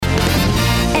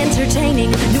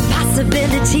entertaining, new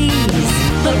possibilities.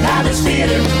 The Palace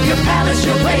Theater, your palace,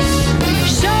 your place.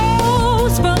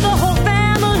 Shows for the whole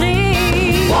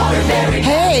family. Waterbury.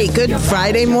 Hey, good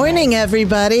Friday morning,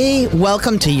 everybody.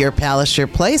 Welcome to Your Palace, Your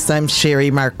Place. I'm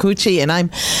Sherry Marcucci, and I'm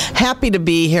happy to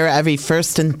be here every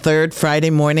first and third Friday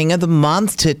morning of the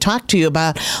month to talk to you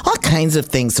about all kinds of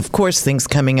things. Of course, things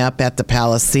coming up at the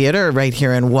Palace Theater right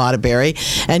here in Waterbury.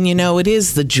 And, you know, it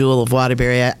is the jewel of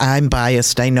Waterbury. I'm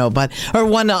biased, I know, or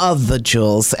one of the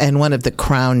jewels and one of the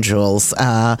crown jewels.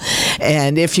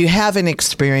 And if you haven't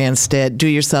experienced it, do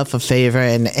yourself a favor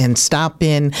and stop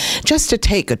in just to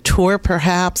take a tour,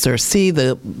 perhaps, or see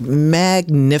the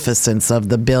magnificence of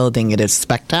the building. It is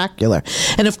spectacular.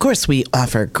 And, of course, we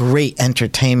offer great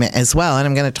entertainment as well. And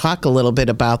I'm going to talk a little bit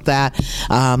about that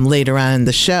later on in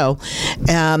the show.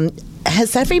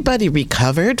 Has everybody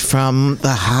recovered from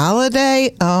the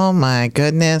holiday? Oh, my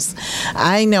goodness.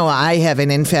 I know I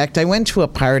haven't. In fact, I went to a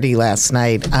party last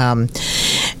night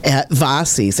at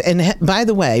Vossi's. And by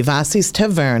the way, Vossi's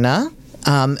Taverna.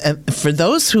 For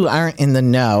those who aren't in the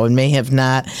know and may have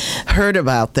not heard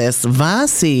about this,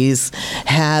 Vossi's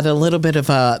had a little bit of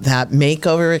that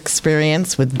makeover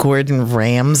experience with Gordon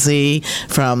Ramsay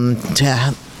from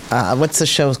what's the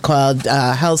show called?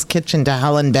 Hell's Kitchen to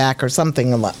Hell and Back or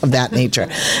something of that nature.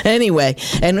 Anyway,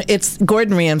 and it's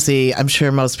Gordon Ramsay. I'm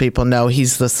sure most people know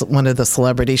he's one of the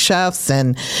celebrity chefs,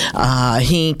 and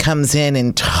he comes in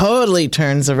and totally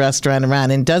turns the restaurant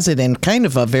around and does it in kind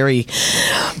of a very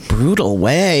brutal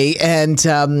way, and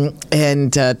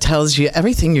tells you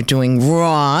everything you're doing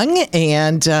wrong.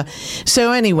 And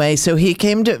so anyway, so he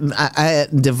came to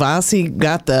Vossi,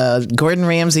 got the Gordon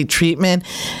Ramsay treatment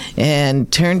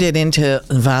and turned it into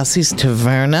Vossi's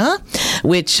Taverna,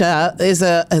 which is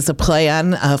a play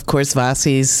on, of course,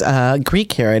 Vossi's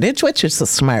Greek heritage, which is a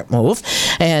smart move.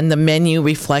 And the menu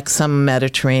reflects some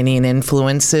Mediterranean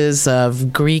influences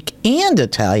of Greek and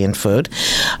Italian food.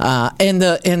 And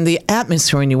the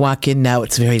atmosphere when you walk in now,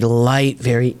 it's very light,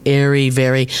 very airy,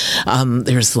 very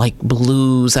there's like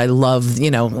blues. I love,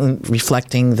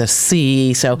 reflecting the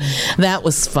sea. So that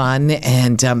was fun.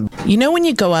 And when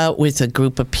you go out with a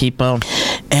group of people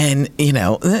and,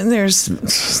 there's,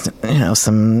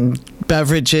 some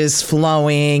beverages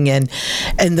flowing and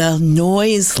the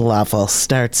noise level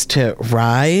starts to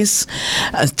rise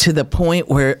to the point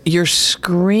where you're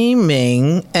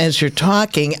screaming as you're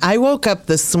talking. I woke up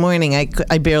this morning,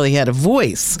 I barely had a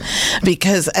voice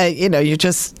because, you're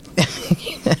just...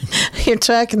 You're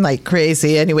talking like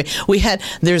crazy. Anyway,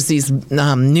 there's these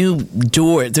new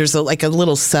doors. There's a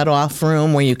little set-off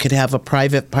room where you could have a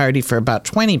private party for about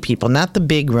 20 people, not the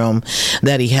big room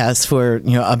that he has for,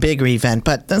 a bigger event,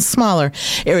 but the smaller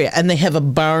area. And they have a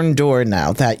barn door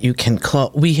now that you can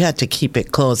close. We had to keep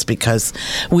it closed because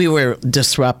we were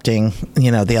disrupting,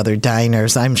 the other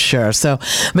diners, I'm sure. So,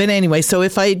 but anyway, so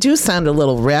if I do sound a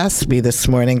little raspy this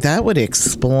morning, that would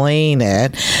explain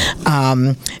it.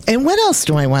 And what else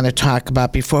do I want to talk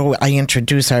about before I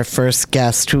introduce our first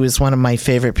guest, who is one of my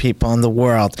favorite people in the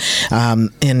world?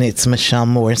 And it's Michelle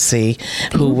Morrissey,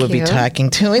 who we'll be talking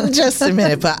to in just a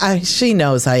minute. But she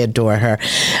knows I adore her.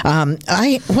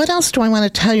 What else do I want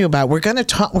to tell you about? We're going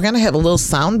to have a little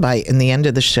soundbite in the end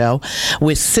of the show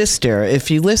with Sister. If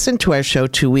you listened to our show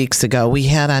 2 weeks ago, we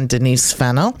had on Denise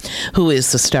Fennell, who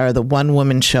is the star of the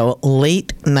one-woman show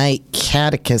Late Night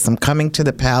Catechism, coming to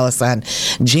the Palace on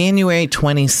January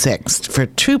 26th for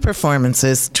 2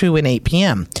 performances, 2 and 8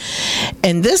 p.m.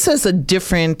 And this is a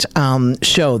different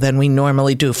show than we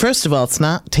normally do. First of all, it's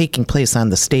not taking place on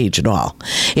the stage at all.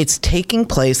 It's taking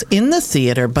place in the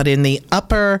theater, but in the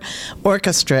upper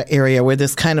orchestra area where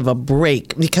there's kind of a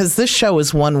break, because this show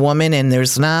is one woman and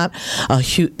there's not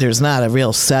a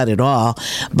real set at all,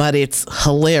 but it's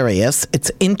hilarious.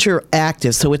 It's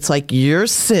interactive. So it's like you're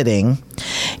sitting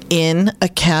in a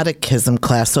catechism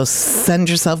class. So send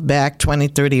yourself back 20,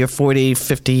 30, or 40,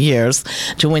 50 years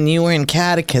to when you were in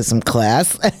catechism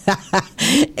class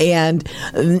and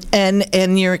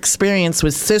your experience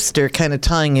with Sister kind of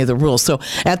telling you the rules. So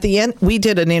at the end, we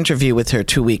did an interview with her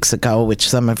 2 weeks ago, which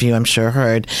some of you I'm sure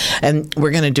heard, and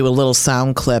we're going to do a little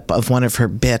sound clip of one of her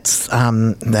bits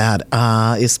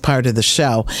that is part of the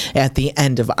show at the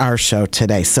end of our show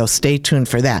today. So stay tuned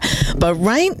for that. But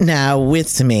right now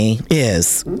with me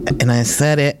is, and I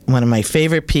said it, one of my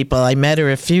favorite people. I met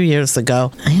her a few years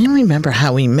ago. I don't remember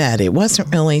how we met. It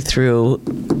wasn't really through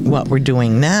what we're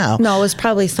doing now. No, it was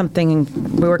probably something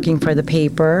working for the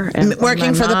paper. And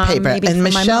working for the paper. And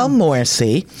Michelle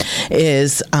Morrissey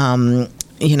is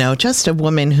just a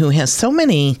woman who has so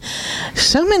many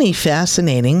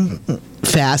fascinating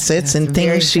facets and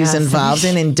very things she's involved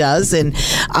in and does. And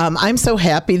I'm so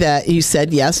happy that you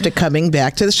said yes to coming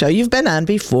back to the show. You've been on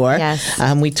before. Yes.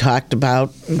 We talked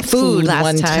about food last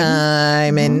one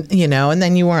time and, and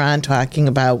then you were on talking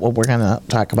about what we're going to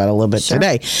talk about a little bit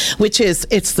today, which is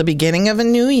it's the beginning of a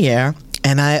new year.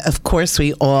 And of course,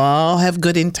 we all have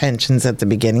good intentions at the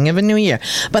beginning of a new year.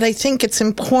 But I think it's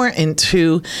important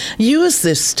to use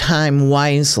this time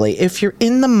wisely. If you're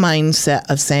in the mindset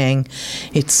of saying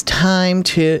it's time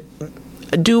to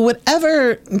do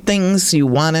whatever things you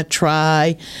want to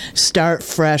try, start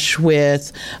fresh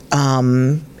with,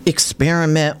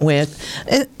 experiment with,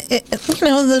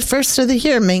 the first of the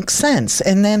year makes sense.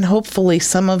 And then hopefully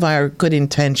some of our good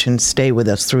intentions stay with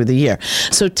us through the year.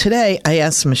 So today I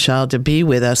asked Michelle to be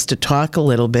with us to talk a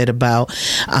little bit about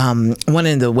one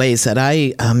of the ways that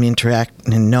I interact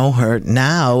and know her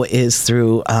now is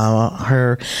through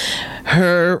her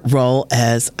role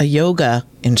as a yoga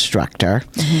instructor.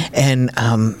 And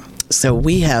so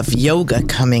we have yoga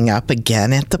coming up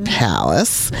again at the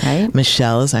Palace. Right.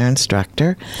 Michelle is our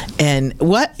instructor. And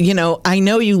I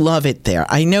know you love it there.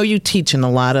 I know you teach in a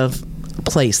lot of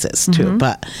places too,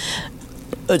 but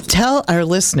tell our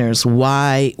listeners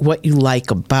what you like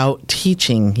about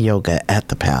teaching yoga at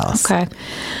the Palace. Okay.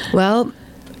 Well,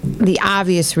 the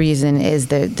obvious reason is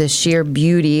the sheer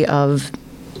beauty of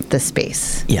the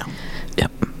space. Yeah.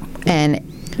 Yep. And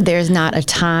there's not a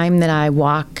time that I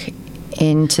walk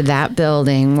into that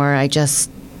building where I just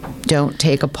don't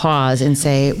take a pause and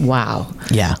say, wow.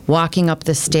 Yeah. Walking up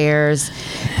the stairs.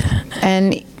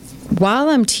 And while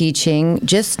I'm teaching,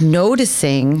 just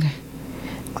noticing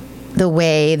the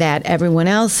way that everyone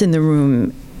else in the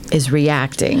room is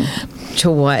reacting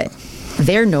to what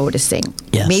they're noticing,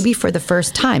 maybe for the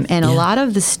first time. And a lot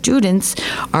of the students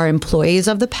are employees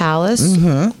of the Palace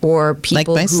or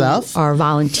people like who are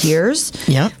volunteers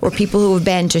or people who have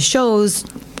been to shows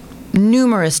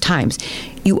numerous times.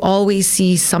 You always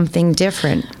see something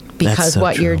different because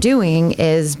what you're doing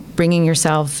is bringing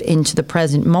yourself into the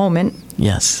present moment.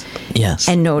 Yes.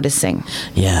 And noticing.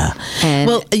 Yeah. And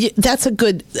well, that's a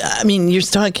good, you're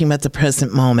talking about the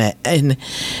present moment. And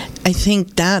I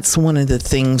think that's one of the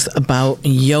things about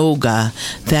yoga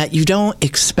that you don't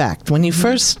expect. When you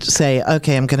first say,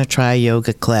 okay, I'm going to try a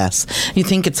yoga class, you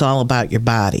think it's all about your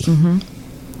body.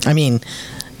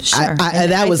 Sure.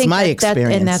 That was my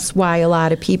experience. And that's why a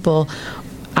lot of people,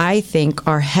 I think,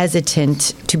 are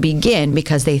hesitant to begin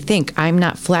because they think, I'm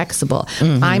not flexible.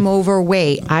 I'm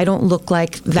overweight. I don't look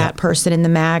like that person in the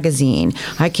magazine.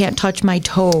 I can't touch my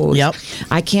toes.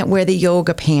 I can't wear the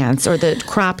yoga pants or the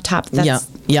crop top.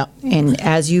 And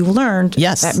as you learned,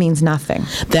 that means nothing.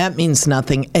 That means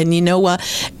nothing. And you know what?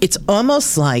 It's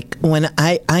almost like when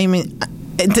I'm in...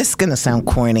 This is going to sound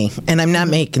corny, and I'm not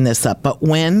making this up, but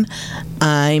when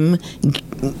I'm,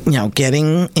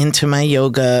 getting into my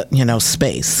yoga,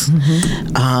 space,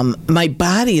 my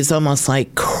body is almost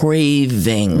like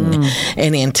craving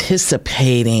and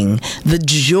anticipating the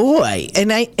joy.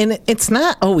 And it's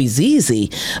not always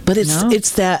easy, but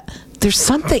it's that there's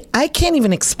something I can't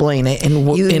even explain it in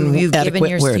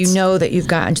adequate words. You know that you've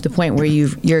gotten to the point where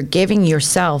you're giving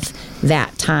yourself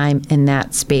that time and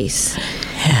that space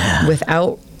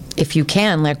without, if you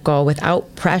can let go,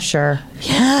 without pressure.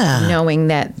 Knowing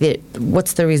that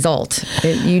what's the result?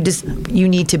 You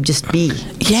need to just be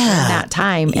in that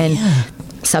time, and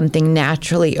something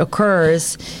naturally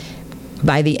occurs.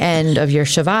 By the end of your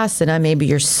Shavasana, maybe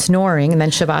you're snoring, and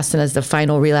then Shavasana is the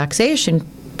final relaxation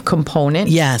component.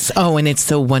 Yes. Oh, and it's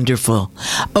so wonderful.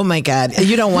 Oh my God.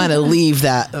 You don't want to leave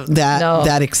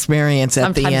that experience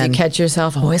at the end. Sometimes you catch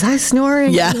yourself, was I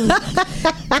snoring? Yeah.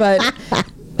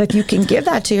 But you can give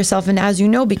that to yourself. And as you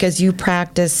know, because you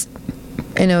practice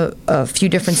in a few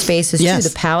different spaces too.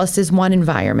 The Palace is one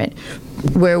environment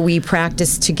where we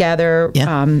practice together.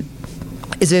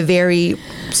 Is a very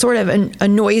sort of a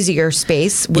noisier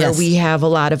space where we have a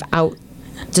lot of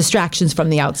distractions from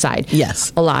the outside.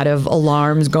 A lot of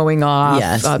alarms going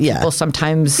off. People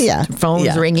sometimes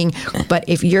phones ringing. But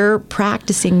if you're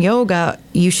practicing yoga,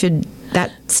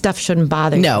 that stuff shouldn't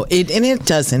bother you. No, it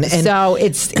doesn't. And so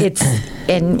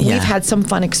and we've had some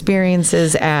fun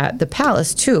experiences at the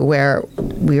Palace too, where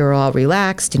we were all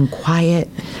relaxed and quiet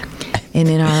and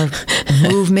in our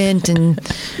movement and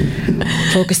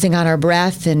focusing on our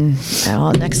breath, and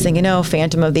next thing you know,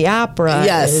 Phantom of the Opera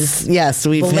is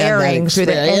we've blaring had that through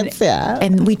the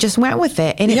and we just went with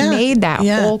it, and it made that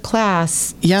whole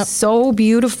class so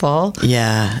beautiful,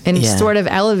 and sort of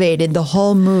elevated the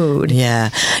whole mood.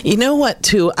 You know what,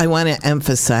 too? I want to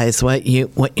emphasize what you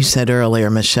said earlier,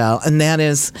 Michelle, and that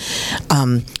is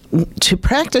to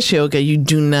practice yoga, you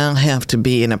do not have to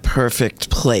be in a perfect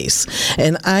place.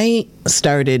 And I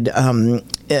started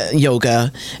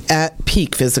yoga at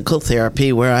Peak Physical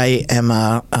Therapy, where I am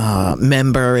a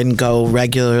member and go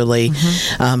regularly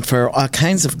for all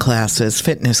kinds of classes,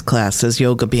 fitness classes,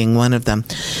 yoga being one of them.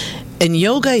 And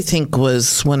yoga, I think,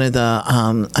 was one of the.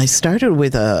 I started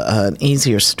with an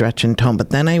easier stretch and tone, but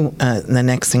then the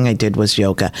next thing I did was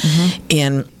yoga,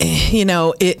 and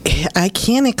I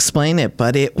can't explain it,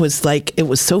 but it was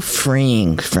so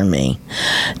freeing for me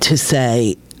to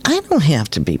say, I don't have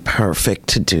to be perfect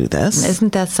to do this.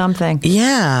 Isn't that something?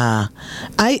 Yeah.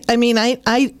 I mean, I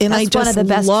just one of the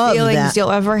best feelings that. you'll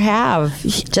ever have.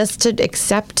 Just to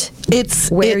accept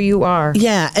where you are.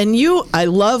 Yeah. And I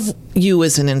love you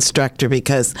as an instructor,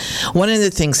 because one of the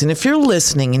things, and if you're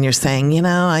listening and you're saying,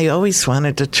 I always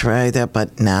wanted to try that, but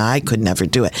I could never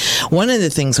do it. One of the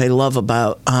things I love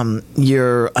about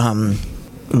your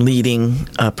leading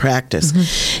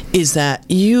practice is that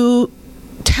you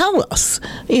tell us,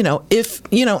 if,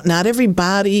 not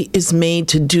everybody is made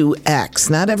to do X.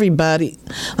 Not everybody,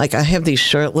 like I have these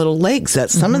short little legs,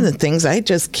 that some of the things I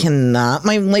just cannot,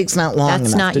 my leg's not long enough to do.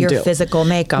 That's not your physical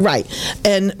makeup. Right.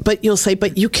 But you'll say,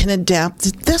 but you can adapt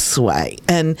it this way.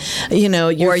 And,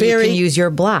 you're or you can use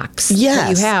your blocks that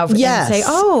you have and say,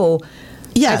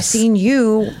 yes. I've seen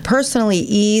you personally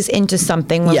ease into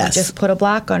something when we just put a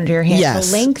block under your hand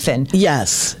to lengthen.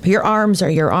 Yes. Your arms are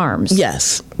your arms.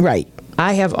 Yes. Right.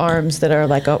 I have arms that are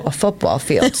like a football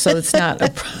field, so it's not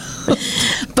a problem.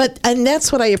 And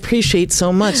that's what I appreciate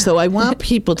so much. So I want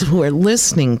people who are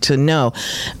listening to know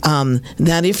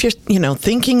that if you're,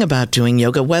 thinking about doing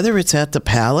yoga, whether it's at the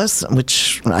Palace,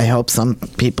 which I hope some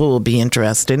people will be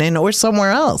interested in, or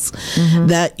somewhere else,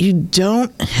 that you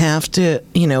don't have to,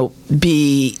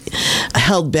 be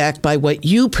held back by what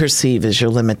you perceive as your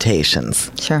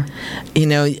limitations. Sure.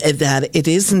 That it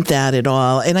isn't that at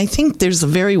all. And I think there's a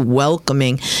very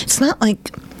welcoming, it's not like,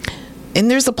 and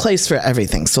there's a place for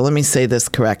everything. So let me say this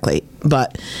correctly.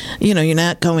 But, you're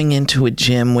not going into a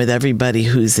gym with everybody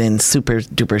who's in super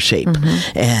duper shape.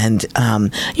 And,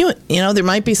 there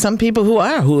might be some people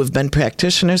who have been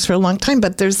practitioners for a long time,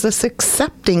 but there's this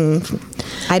accepting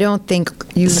I don't think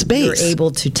you're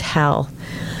able to tell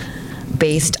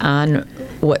based on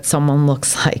what someone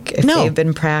looks like if they've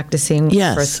been practicing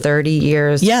for 30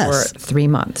 years or 3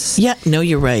 months. Yeah, no,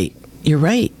 you're right. You're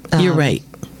right. You're right.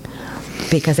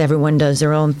 Because everyone does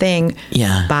their own thing.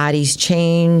 Yeah. Bodies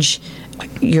change.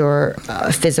 Your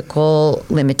physical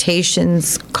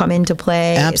limitations come into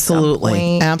play.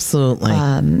 Absolutely. Absolutely.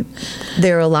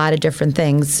 There are a lot of different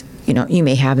things. You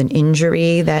may have an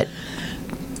injury that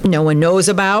no one knows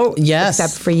about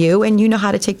except for you, and you know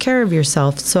how to take care of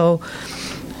yourself. So...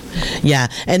 Yeah,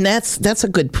 and that's a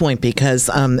good point, because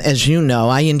as you know,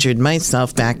 I injured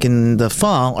myself back in the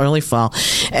early fall,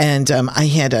 and I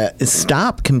had to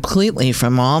stop completely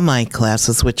from all my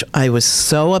classes, which I was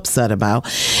so upset about.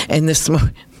 And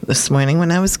this morning when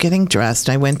I was getting dressed,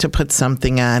 I went to put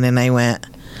something on, and I went,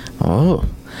 oh,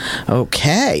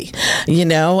 okay,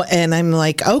 and I'm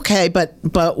like, okay, but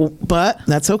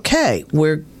that's okay.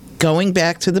 We're going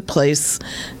back to the place.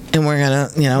 And we're going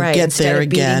to, get instead there of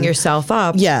again. Beating yourself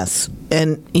up. Yes.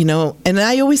 And, and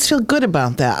I always feel good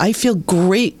about that. I feel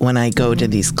great when I go to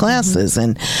these classes.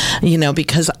 And,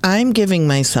 because I'm giving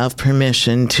myself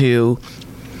permission to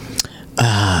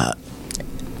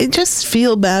just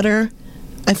feel better.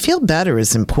 I feel better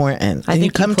is important. I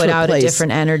think you put out a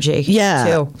different energy,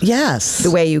 too. Yes.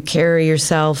 The way you carry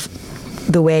yourself,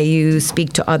 the way you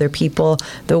speak to other people,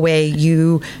 the way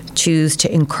you choose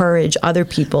to encourage other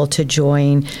people to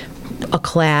join a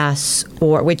class,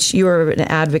 or which you're an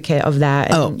advocate of that.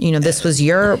 And, this was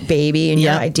your baby and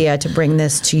your idea to bring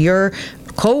this to your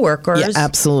coworkers. Yeah,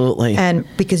 absolutely. And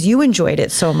because you enjoyed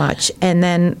it so much. And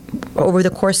then over the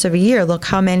course of a year, look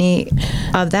how many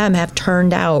of them have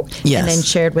turned out and then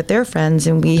shared with their friends.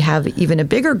 And we have even a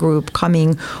bigger group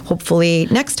coming hopefully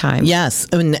next time. Yes.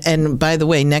 And by the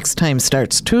way, next time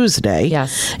starts Tuesday.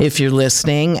 Yes. If you're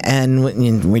listening, and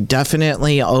we're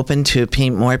definitely open to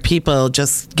more people.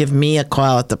 Just give me a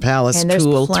call at the Palace. And there's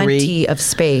plenty of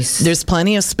space. There's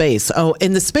plenty of space. Oh,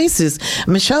 and the space is,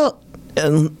 Michelle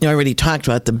already talked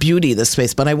about the beauty of the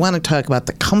space, but I want to talk about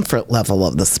the comfort level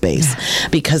of the space,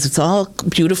 because it's all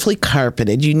beautifully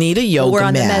carpeted. You need a yoga mat. We're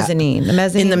on the mezzanine. In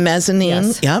the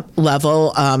mezzanine,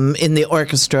 level, in the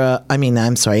orchestra, in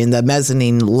the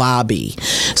mezzanine lobby.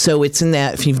 So it's in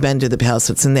that, if you've been to the Palace,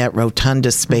 it's in that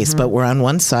rotunda space, but we're on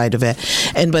one side of it.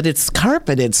 But it's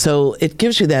carpeted, so it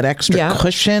gives you that extra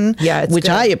cushion, which good.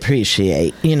 I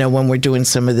appreciate, when we're doing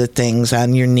some of the things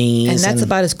on your knees. And that's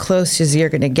about as close as you're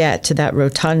going to get to that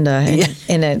rotunda.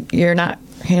 And you're not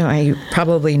you're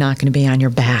probably not going to be on your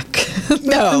back.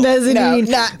 No, doesn't mean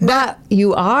not. But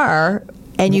you are.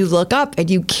 And you look up and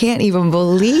you can't even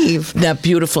believe that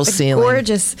beautiful ceiling.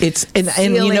 Gorgeous.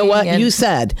 And you know what you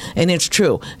said, and it's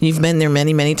true. You've been there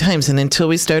many, many times, and until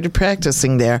we started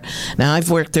practicing there, now I've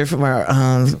worked there for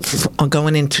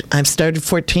I've started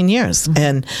 14 years,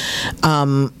 and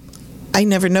I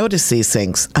never noticed these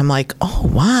things. I'm like, oh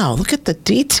wow, look at the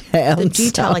detail. The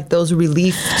detail, like those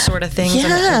relief sort of things.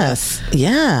 Yes,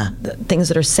 the things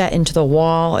that are set into the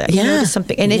wall. You notice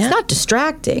something, and it's not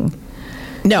distracting.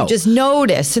 No, you just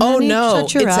notice. And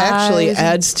it actually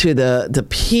adds to the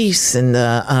peace and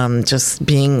the just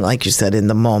being, like you said, in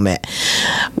the moment.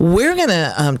 We're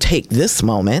gonna take this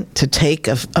moment to take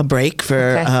a break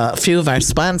for a few of our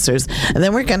sponsors, and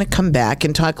then we're gonna come back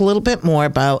and talk a little bit more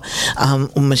about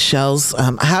Michelle's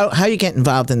how you get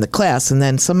involved in the class, and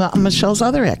then some of Michelle's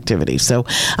other activities. So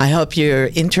I hope you're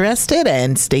interested,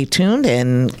 and stay tuned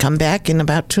and come back in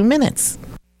about 2 minutes.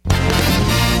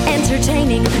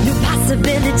 Entertaining new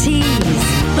possibilities.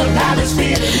 The Palace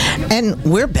Theater. And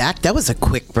we're back. That was a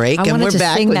quick break. And we're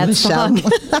back with Michelle.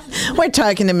 We're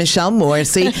talking to Michelle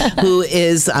Morrissey, who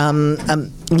is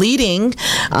leading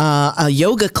a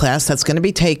yoga class that's going to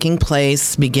be taking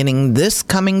place beginning this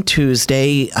coming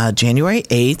Tuesday, January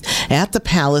 8th, at the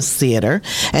Palace Theater.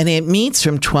 And it meets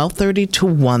from 12:30 to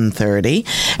 1:30.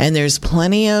 And there's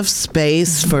plenty of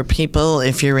space for people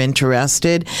if you're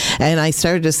interested. And I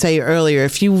started to say earlier,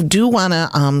 if you do want to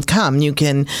come, you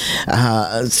can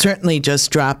certainly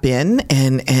just drop in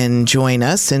and join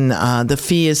us. And the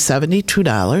fee is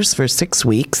 $72 for 6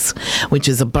 weeks, which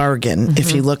is a bargain.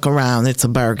 If you look around, it's a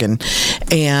bargain.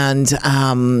 And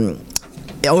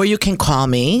or you can call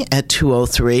me at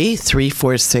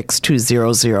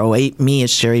 203-346-2008. Me is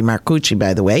Sherry Marcucci,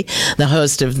 by the way, the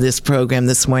host of this program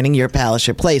this morning, Your Palace,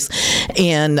 Your Place.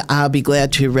 And I'll be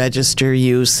glad to register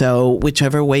you, so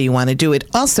whichever way you want to do it.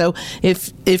 Also,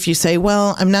 if you say,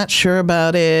 well, I'm not sure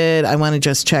about it, I want to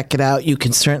just check it out, you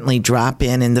can certainly drop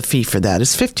in, and the fee for that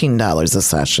is $15 a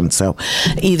session. So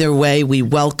either way, we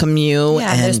welcome you.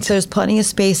 Yeah, and there's plenty of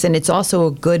space, and it's also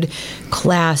a good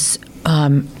class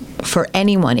for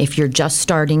anyone if you're just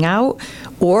starting out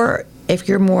or if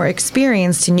you're more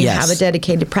experienced and you have a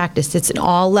dedicated practice. It's in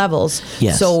all levels.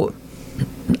 Yes. So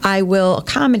I will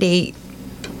accommodate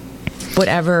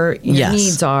whatever your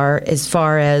needs are, as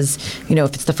far as,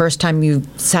 if it's the first time you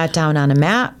sat down on a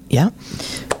mat. Yeah.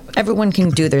 Everyone can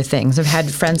do their things. I've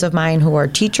had friends of mine who are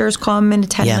teachers come and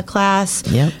attend the class.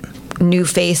 Yeah. New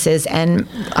faces. And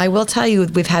I will tell you,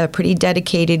 we've had a pretty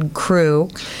dedicated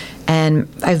crew. And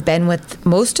I've been with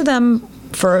most of them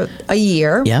for a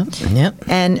year. Yeah.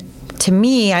 And to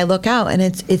me, I look out and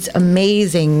it's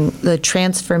amazing, the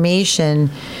transformation,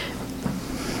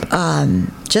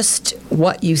 just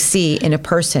what you see in a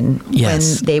person when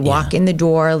they walk in the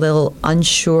door a little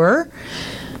unsure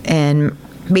and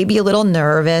maybe a little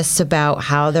nervous about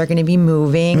how they're going to be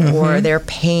moving or their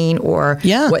pain or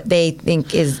what they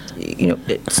think is,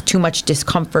 it's too much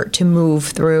discomfort to move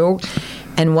through.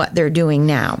 And what they're doing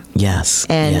now. Yes.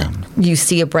 And you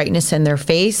see a brightness in their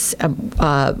face,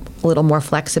 a little more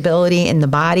flexibility in the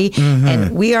body.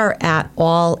 And we are at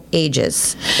all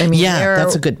ages. I mean,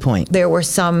 that's a good point. There were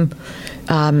some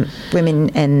women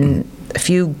and a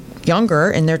few younger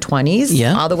in their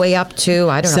 20s, all the way up to,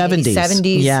 I don't know,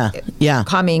 70s. Yeah.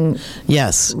 Coming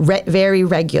very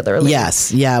regularly.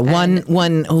 Yes. Yeah.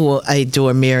 One who I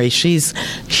adore, Mary,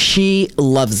 she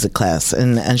loves the class,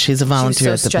 and she's a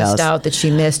volunteer at the Palace. She's so stressed out that she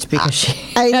missed because she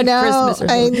had Christmas or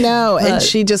something. I know. And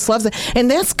she just loves it. And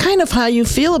that's kind of how you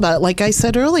feel about it. Like I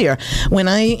said earlier, when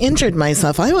I injured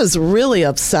myself, I was really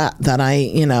upset that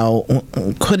I,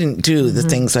 couldn't do the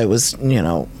things I was,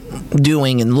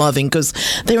 doing and loving, because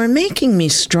they were making me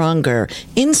stronger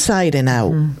inside and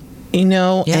out.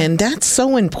 And that's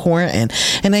so important.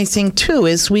 And I think, too,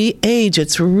 as we age,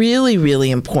 it's really, really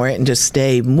important to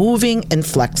stay moving and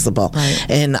flexible. Right.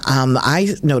 And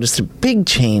I noticed a big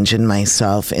change in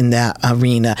myself in that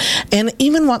arena. And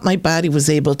even what my body was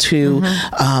able to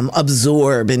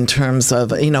absorb in terms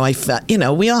of, I felt,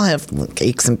 we all have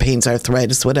aches and pains,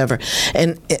 arthritis, whatever.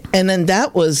 And then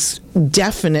that was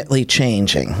definitely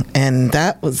changing. And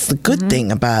that was the good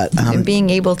thing about... and being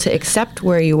able to accept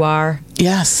where you are.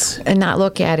 Yes. And not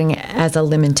look at it as a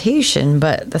limitation,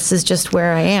 but this is just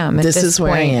where I am at this is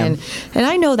point. Where I am. And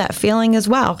I know that feeling as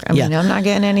well. I mean, I'm not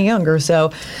getting any younger,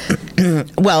 so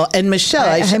Well, and Michelle,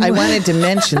 I wanted to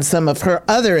mention some of her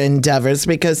other endeavors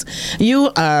because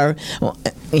you are,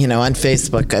 on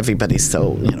Facebook, everybody's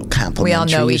so, complimentary. We all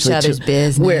know each other's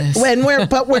business.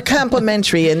 But we're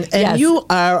complimentary, and Yes. you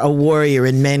are a warrior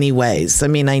in many ways. I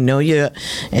mean, I know you,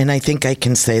 and I think I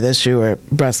can say this, you were a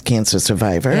breast cancer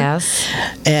survivor. Yes.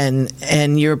 And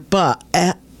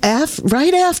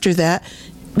right after that,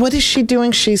 what is she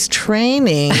doing? She's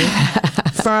training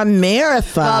for a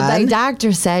marathon. Well, my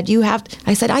doctor said,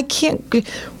 I said, I can't,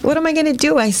 what am I going to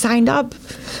do? I signed up.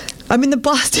 I'm in the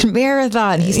Boston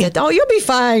Marathon. He said, oh, you'll be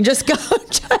fine. Just go.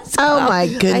 Oh, my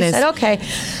goodness. I said, okay.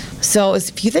 So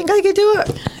if you think I could do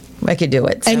it, I could do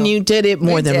it. So and you did it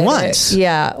more than once.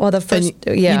 Yeah. Well, the first,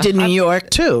 You did New York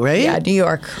too, right? Yeah, New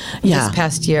York. Yeah. This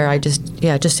past year,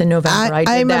 just in November, I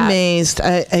did I'm that. amazed.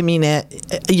 I mean,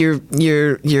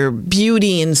 your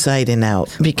beauty inside and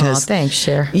out. Because thanks,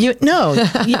 Cher.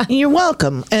 You're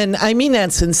welcome, and I mean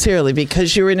that sincerely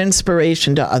because you're an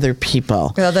inspiration to other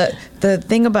people. Well, the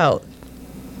thing about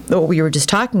what we were just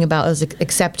talking about is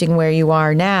accepting where you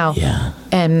are now. Yeah.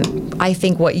 And I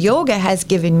think what yoga has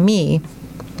given me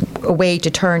a way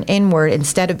to turn inward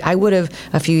instead of, I would have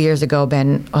a few years ago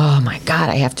been, oh my God,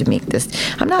 I have to make this.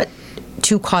 I'm not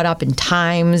too caught up in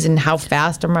times and how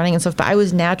fast I'm running and stuff, but I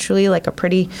was naturally like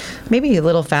maybe a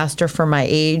little faster for my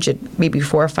age, maybe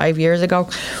 4 or 5 years ago.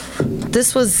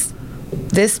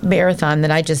 This marathon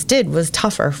that I just did was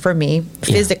tougher for me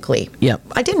physically. Yep.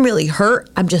 I didn't really hurt.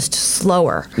 I'm just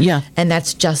slower. Yeah. And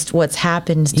that's just what's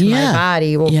happened to my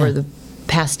body over the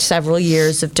past several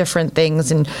years of different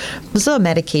things, and there's a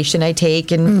medication I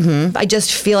take, and I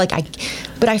just feel like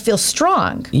but I feel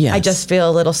strong. Yes. I just feel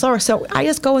a little slower. So I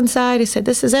just go inside. I said,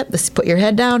 this is it. Put your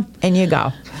head down and you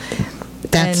go.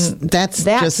 That's that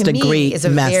just to a me great is a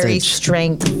message. very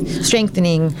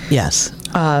strengthening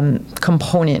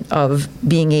component of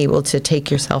being able to take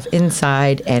yourself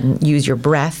inside and use your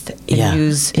breath and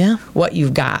use what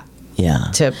you've got.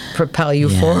 To propel you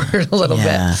forward a little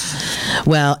bit.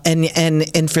 Well,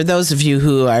 and for those of you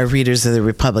who are readers of the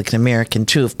Republican American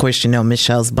too, of course, you know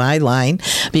Michelle's byline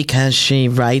because she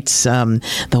writes the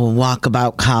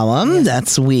Walkabout column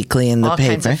that's weekly in the all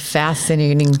paper. Kinds of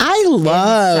fascinating. I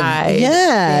love,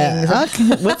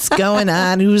 things. what's going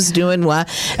on, who's doing what,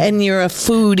 and you're a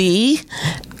foodie.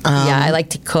 I like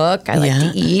to cook. I like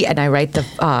to eat, and I write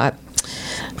the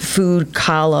food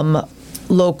column.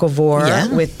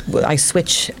 Locavore I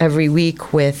switch every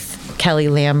week with Kelly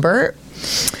Lambert,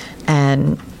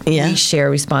 and we share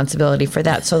responsibility for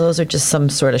that. So those are just some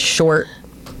sort of short,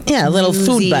 little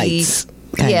food bites.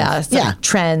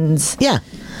 Trends.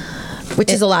 Which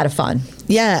is a lot of fun.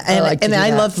 Yeah, and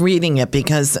I love reading it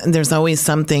because there's always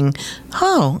something.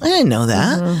 Oh, I didn't know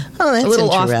that. Oh, that's a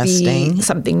little interesting. Offbeat,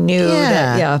 something new.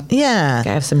 I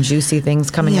have some juicy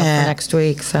things coming up for next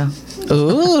week. So.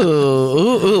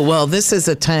 Ooh. Well, this is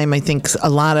a time I think a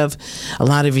lot of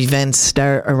events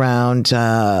start around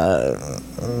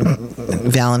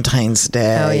Valentine's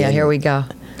Day. Oh yeah, here we go.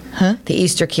 Huh? The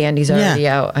Easter candy's already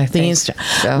out, I think. The Easter.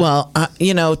 So. Well,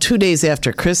 2 days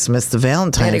after Christmas, the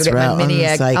Valentine's were out. Mini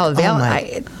egg.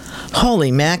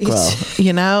 Holy mackerel.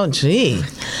 Gee.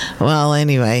 Well,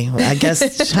 anyway, I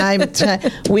guess time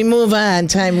we move on.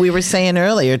 Time, we were saying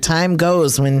earlier, time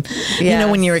goes when,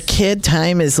 when you're a kid,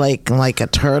 time is like a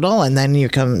turtle, and then you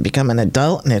become an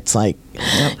adult, and it's like,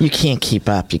 you can't keep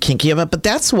up. But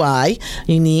that's why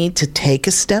you need to take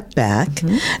a step back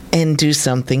and do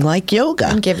something like yoga.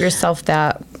 And give yourself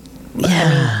that.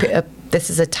 Yeah. This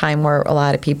is a time where a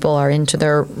lot of people are into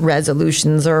their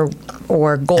resolutions or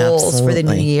goals for the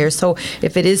new year. So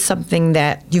if it is something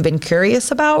that you've been curious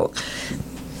about,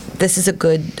 this is a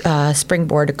good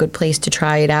springboard, a good place to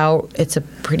try it out. It's a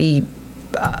pretty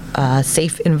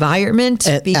safe environment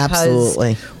because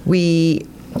we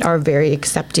are a very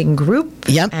accepting group.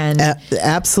 Yep, and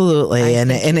absolutely.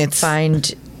 And it's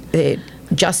find it.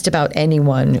 Just about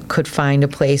anyone could find a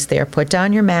place there. Put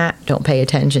down your mat. Don't pay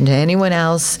attention to anyone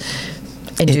else.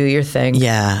 And do your thing.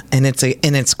 Yeah, and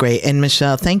it's great. And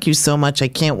Michelle, thank you so much. I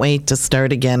can't wait to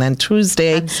start again on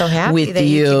Tuesday. I'm so happy with that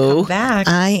you can come back.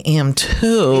 I am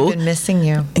too. We've been missing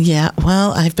you. Yeah,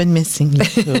 well, I've been missing you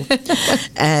too.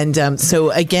 And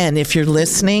so again, if you're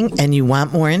listening and you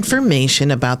want more information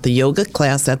about the yoga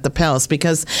class at the Palace,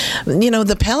 because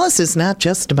the Palace is not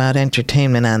just about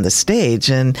entertainment on the stage,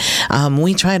 and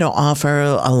we try to offer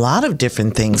a lot of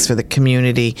different things for the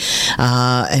community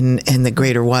and the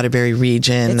greater Waterbury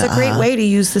region. It's a great way to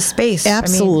use the space.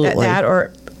 Absolutely. I mean,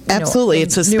 or Absolutely.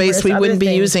 It's a space we wouldn't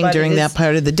be using during that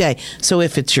part of the day. So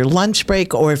if it's your lunch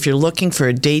break or if you're looking for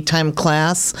a daytime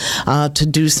class to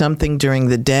do something during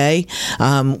the day,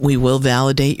 we will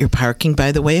validate your parking,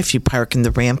 by the way, if you park in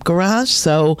the ramp garage.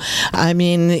 So, I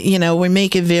mean, we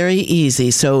make it very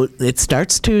easy. So it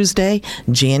starts Tuesday,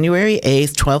 January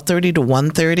 8th, 12:30 to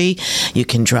 1:30. You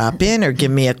can drop in or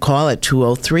give me a call at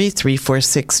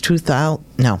 203-346-2000.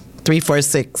 No.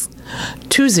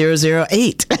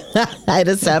 346-2008. I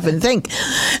just have to think.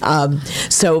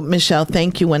 So, Michelle,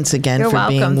 thank you once again for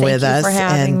being with us.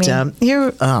 Thank you for having me.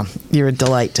 You're a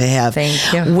delight to have.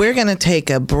 Thank you. We're going to take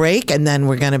a break, and then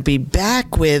we're going to be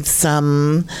back with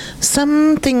some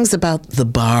things about the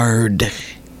Bard.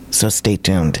 So stay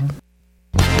tuned.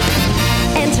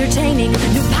 Entertaining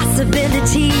new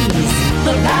possibilities.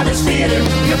 The Palace Theater,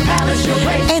 your palace, your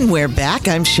place. And we're back.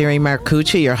 I'm Sherry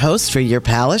Marcucci, your host for Your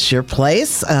Palace, Your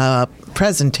Place.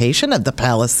 Presentation of the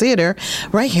Palace Theater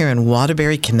right here in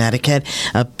Waterbury, Connecticut.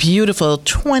 A beautiful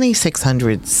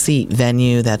 2,600 seat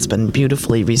venue that's been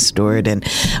beautifully restored, and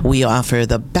we offer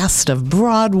the best of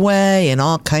Broadway and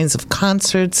all kinds of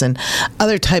concerts and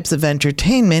other types of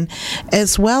entertainment,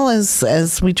 as well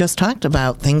as we just talked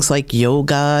about, things like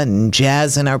yoga and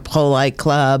jazz in our Polite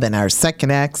Club and our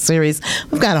second act series.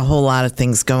 We've got a whole lot of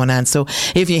things going on. So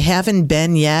if you haven't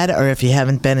been yet, or if you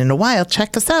haven't been in a while,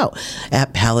 check us out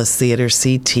at palacetheaterct.org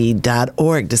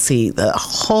to see the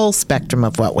whole spectrum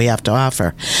of what we have to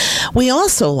offer. We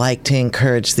also like to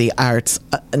encourage the arts,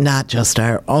 not just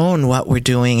our own, what we're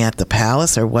doing at the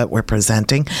Palace or what we're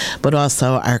presenting, but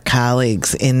also our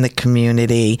colleagues in the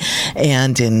community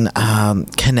and in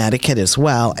Connecticut as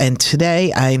well. And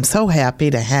today I'm so happy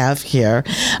to have here,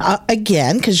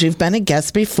 again, because you've been a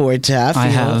guest before, Jeff. I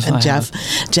have.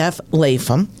 Jeff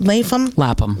Lapham. Lapham.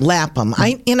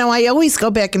 I always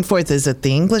go back and forth. Is it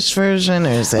the English version or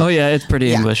is it? Oh yeah, it's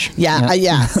pretty English.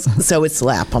 Yeah. So it's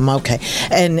Lapham. Okay.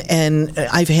 And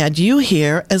I've had you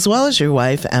here as well as your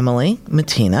wife Emily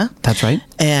Mattina. That's right.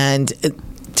 And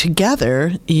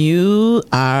together you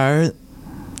are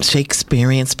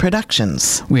Shakespeareans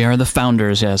Productions. We are the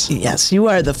founders, yes. Yes, you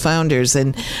are the founders,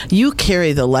 and you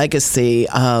carry the legacy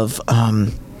of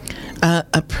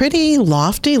a pretty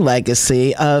lofty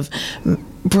legacy of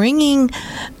bringing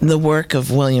the work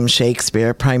of William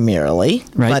Shakespeare primarily,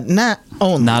 right, but not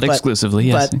only, not exclusively,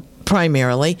 yes, but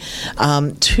primarily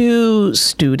to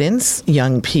students,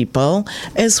 young people,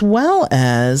 as well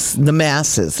as the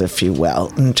masses, if you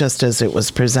will, just as it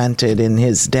was presented in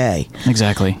his day.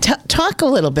 Exactly. Talk a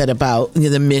little bit about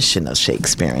the mission of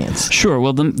Shakespeareans. Sure.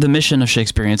 Well, the mission of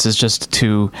Shakespeareans is just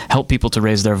to help people to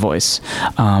raise their voice,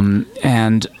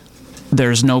 and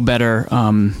there's no better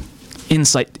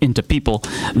insight into people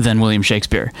than William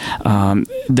Shakespeare.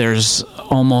 There's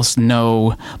almost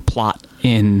no plot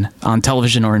on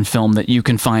television or in film that you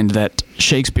can find that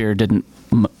Shakespeare didn't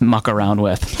muck around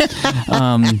with.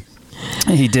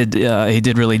 He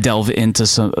did really delve into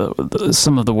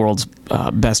some of the world's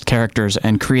best characters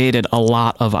and created a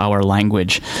lot of our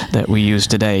language that we use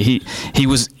today. He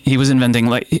was inventing,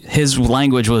 like, his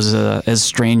language was as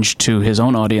strange to his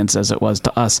own audience as it was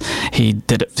to us. He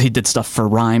did stuff for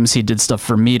rhymes. He did stuff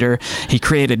for meter. He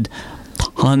created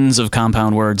tons of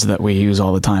compound words that we use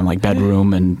all the time, like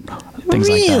bedroom and things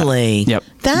like that. Really? Yep.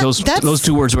 Those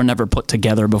two words were never put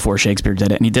together before Shakespeare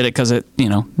did it, and he did it because it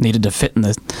needed to fit in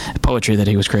the poetry that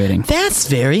he was creating. That's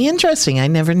very interesting. I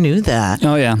never knew that.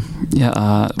 Oh yeah.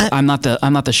 I'm not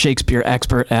the Shakespeare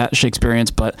expert at Shakespeareans,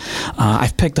 but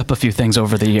I've picked up a few things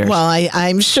over the years. Well,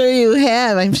 I'm sure you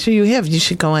have. You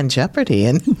should go on Jeopardy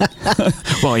and.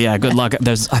 Well, yeah. Good luck.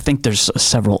 I think there's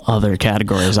several other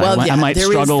categories. Well, I might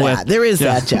struggle with. There is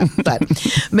that, Jeff. But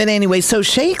anyway, so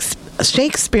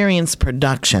Shakespeareans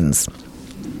Productions.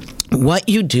 What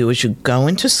you do is you go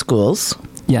into schools.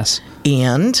 Yes.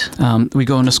 And? We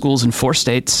go into schools in 4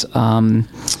 states. 4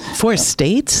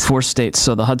 states? 4 states.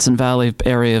 So the Hudson Valley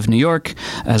area of New York,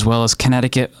 as well as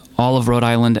Connecticut, all of Rhode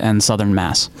Island, and Southern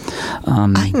Mass.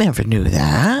 I never knew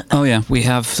that. Oh, yeah. We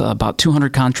have about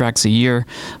 200 contracts a year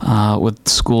with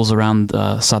schools around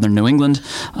southern New England.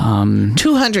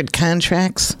 200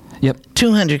 contracts? Yep.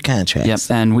 200 contracts. Yep.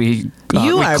 And we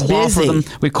claw for them.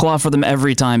 We claw for them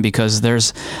every time because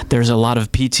there's a lot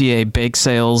of PTA bake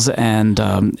sales and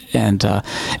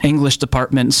English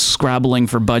departments scrabbling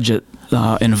for budget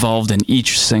involved in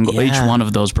each one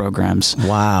of those programs.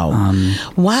 Wow.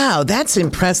 Wow, that's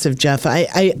impressive, Jeff.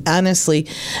 I honestly,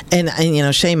 and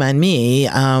shame on me.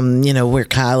 We're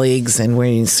colleagues and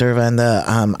we serve on the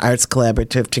Arts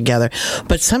Collaborative together.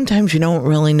 But sometimes you don't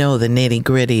really know the nitty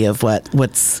gritty of what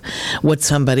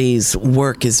somebody's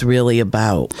work is really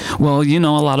about. Well, a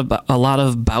lot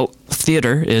about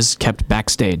theater is kept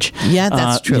backstage. Yeah,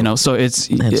 that's true. So that's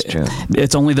true.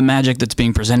 It's only the magic that's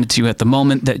being presented to you at the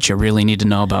moment that you really need to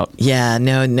know about. Yeah,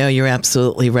 no, you're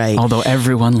absolutely right. Although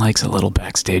everyone likes a little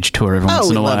backstage tour every once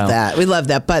in a while. We love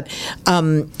that. But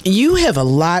you have a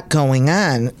lot going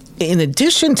on in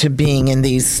addition to being in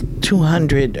these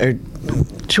 200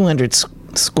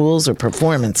 schools or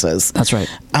performances. That's right.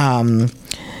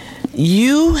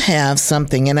 You have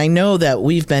something, and I know that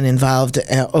we've been involved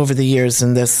over the years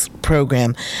in this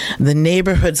program, the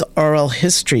Neighborhoods Oral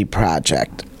History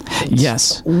Project.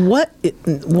 Yes. What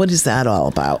is that all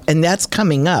about? And that's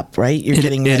coming up, right? It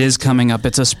is coming up.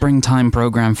 It's a springtime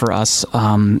program for us.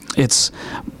 It's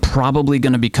probably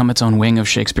going to become its own wing of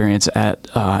Shakespeareans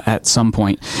at some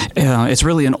point. It's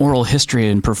really an oral history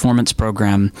and performance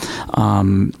program.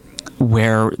 And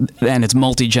it's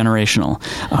multi-generational.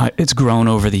 It's grown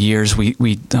over the years. We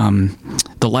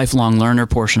the lifelong learner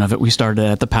portion of it, we started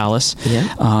at the Palace,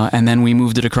 and then we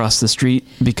moved it across the street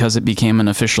because it became an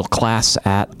official class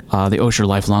at the Osher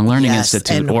Lifelong Learning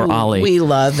Institute, or OLLI. We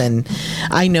love, and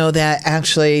I know that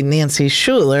actually Nancy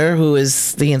Schuler, who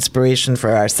is the inspiration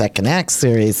for our second act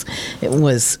series,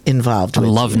 was involved. I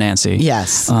love Nancy.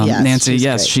 Yes, Nancy.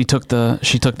 Yes, she took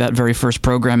that very first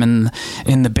program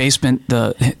in the basement,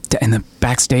 in the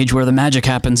backstage where the magic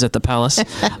happens at the Palace,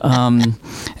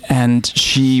 and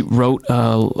she wrote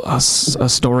a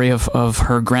story of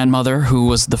her grandmother, who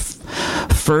was the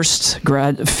first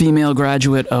female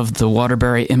graduate of the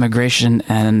Waterbury Immigration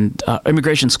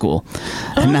School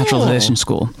and Naturalization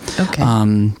School. Okay.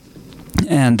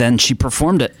 And then she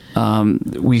performed it.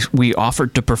 We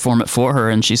offered to perform it for her,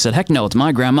 and she said, "Heck no, it's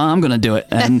my grandma. I'm going to do it."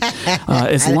 And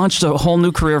it's launched a whole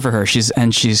new career for her. She's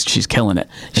killing it.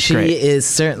 She is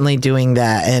certainly doing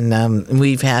that, and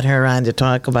we've had her on to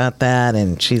talk about that,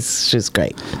 and she's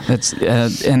great. That's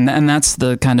and that's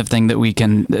the kind of thing that we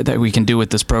can do with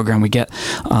this program. We get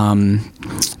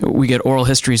oral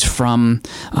histories from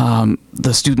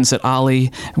the students at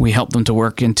OLLI. We help them to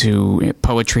work into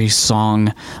poetry,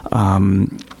 song,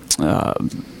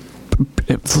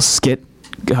 skit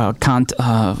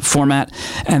format,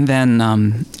 and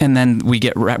then we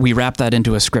wrap that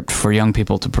into a script for young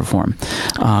people to perform.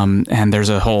 And there's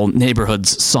a whole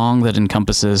neighborhoods song that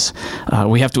encompasses.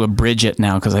 We have to abridge it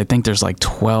now because I think there's like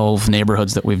 12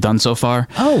 neighborhoods that we've done so far.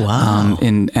 Oh wow!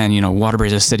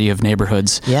 Waterbury's a city of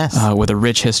neighborhoods. Yes. With a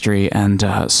rich history, and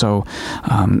so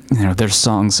there's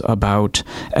songs about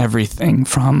everything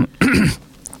from.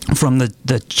 From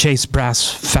the Chase Brass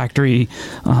Factory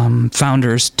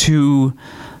founders to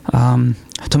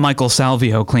Michael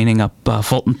Salvio cleaning up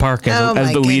Fulton Park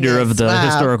as the leader of the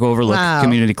Historic Overlook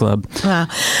Community Club. Wow.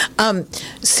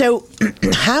 So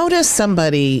how does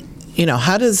somebody,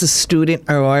 how does a student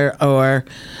or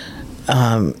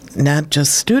not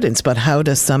just students, but how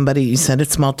does somebody, you said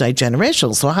it's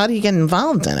multi-generational, so how do you get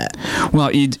involved in it?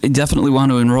 Well, you definitely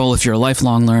want to enroll if you're a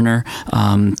lifelong learner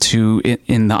in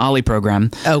the OLLI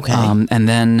program. Okay. And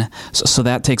then, so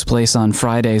that takes place on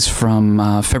Fridays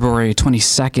from February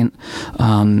 22nd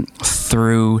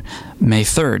through May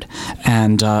 3rd.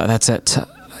 And that's at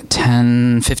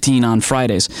 10:15 on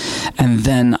Fridays. And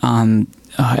then on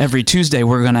every Tuesday,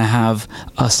 we're going to have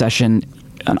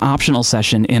an optional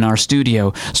session in our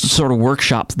studio, sort of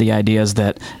workshops the ideas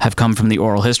that have come from the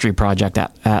Oral History Project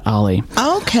at OLLI.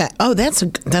 Okay. Oh, that's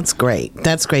great.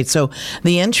 That's great. So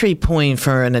the entry point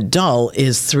for an adult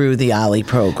is through the OLLI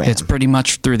program. It's pretty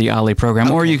much through the OLLI program,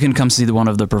 or you can come see one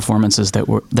of the performances that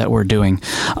we're doing.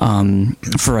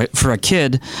 For a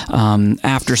kid,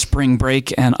 after spring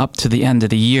break and up to the end of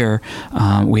the year,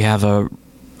 we have a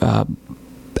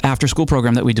after-school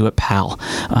program that we do at PAL.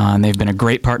 And they've been a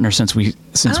great partner since we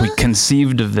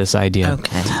conceived of this idea.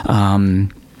 Okay.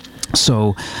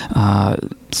 So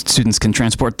students can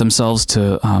transport themselves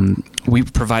to. We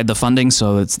provide the funding,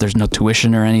 so there's no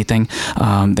tuition or anything.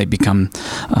 They become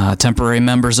temporary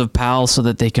members of PAL so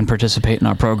that they can participate in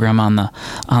our program on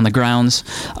the grounds.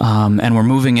 And we're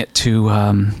moving it to.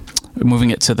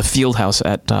 The field house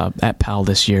at PAL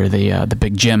this year, the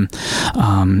big gym.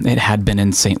 It had been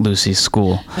in St. Lucy's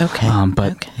School. Okay.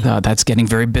 But that's getting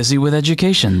very busy with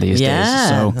education these days.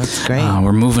 So that's great.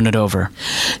 We're moving it over.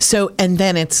 So, and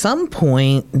then at some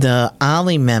point, the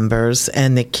OLLI members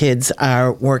and the kids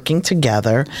are working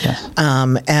together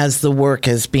as the work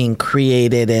is being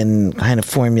created and kind of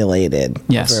formulated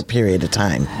for a period of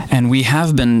time. And we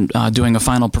have been doing a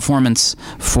final performance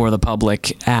for the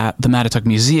public at the Mattituck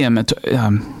Museum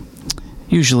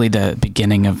usually the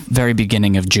very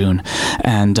beginning of June,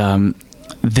 and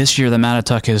this year the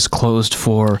Mattituck is closed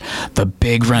for the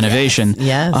big renovation.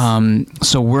 Yes.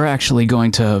 So we're actually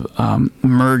going to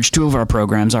merge two of our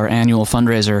programs, our annual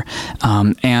fundraiser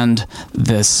and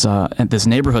this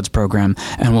neighborhoods program,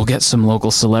 and we'll get some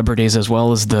local celebrities as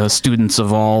well as the students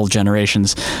of all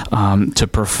generations to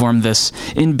perform this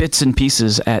in bits and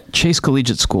pieces at Chase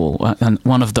Collegiate School,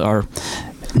 one of our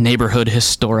neighborhood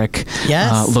historic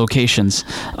locations.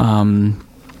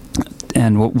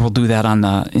 And we'll do that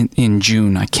in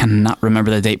June. I cannot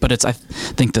remember the date, but it's, I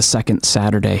think, the second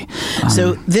Saturday.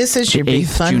 So this is your big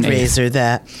fundraiser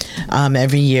that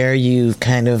every year you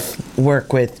kind of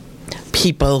work with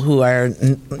people who are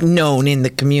known in the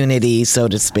community, so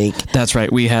to speak. That's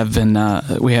right. We have been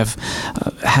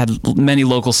had many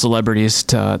local celebrities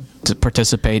to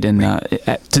participate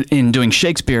in doing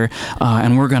Shakespeare,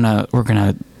 and we're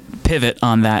gonna pivot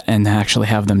on that and actually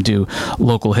have them do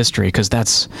local history, because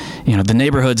that's, the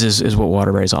neighborhoods is what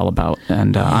Waterbury is all about.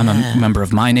 And I'm a member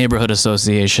of my neighborhood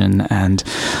association, and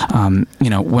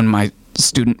when my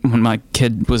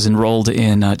kid was enrolled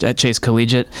at Chase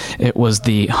Collegiate, it was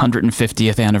the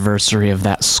 150th anniversary of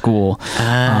that school.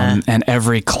 And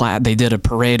every class, they did a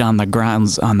parade on the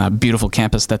grounds, on the beautiful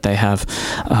campus that they have.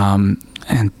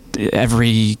 And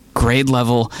every grade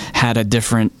level had a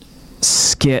different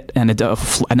skit and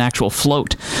an actual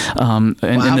float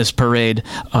in this parade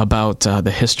about the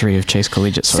history of Chase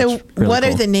Collegiate. So really what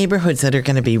cool. are the neighborhoods that are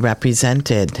going to be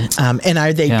represented? And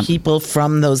are they people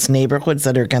from those neighborhoods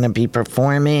that are going to be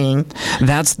performing?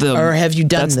 Or have you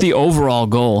done? That's the overall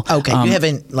goal. Okay, you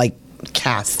haven't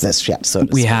cast this yet, so to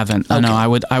we speak. haven't. Okay. No,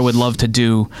 I would love to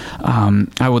do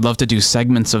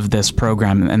segments of this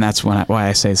program, and that's why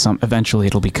I say eventually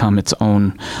it'll become its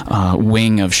own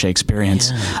wing of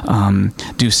Shakespeareans.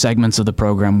 Do segments of the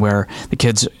program where the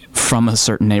kids from a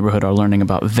certain neighborhood are learning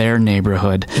about their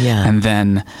neighborhood, and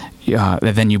then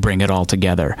you bring it all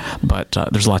together. But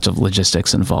there's lots of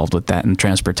logistics involved with that, and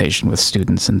transportation with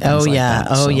students and things like that.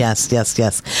 Oh, yes.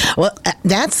 Well,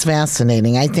 that's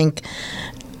fascinating. I think,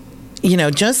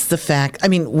 just the fact,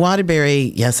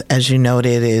 Waterbury, yes, as you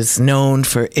noted, is known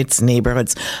for its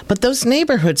neighborhoods, but those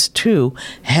neighborhoods, too,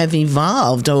 have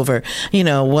evolved over,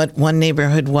 what one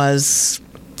neighborhood was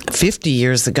 50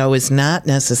 years ago is not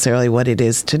necessarily what it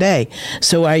is today.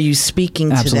 So are you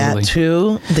speaking to that,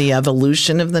 too, the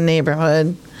evolution of the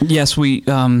neighborhood? Yes, we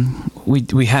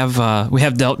have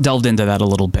delved into that a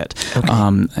little bit. Okay.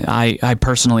 I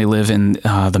personally live in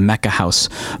the Mecca House.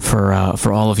 For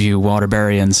all of you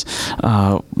Waterburyans,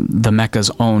 the Mecca's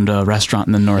owned a restaurant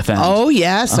in the North End. Oh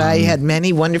yes, I had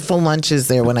many wonderful lunches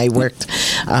there when I worked.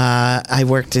 I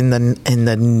worked in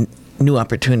the New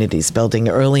Opportunities building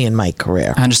early in my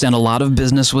career. I understand a lot of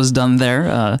business was done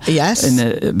there. Yes,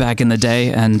 back in the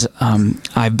day, and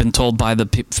I've been told by the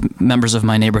members of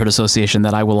my neighborhood association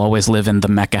that I will always live in the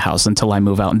Mecca House until I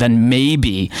move out, and then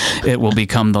maybe it will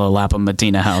become the Lapham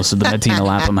Matina House or the Matina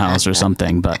Lapham House or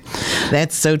something. But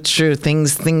that's so true.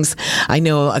 Things I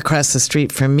know across the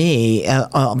street from me,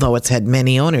 although it's had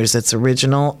many owners, its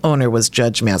original owner was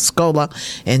Judge Mascola,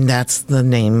 and that's the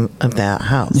name of that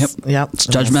house. Yep. It's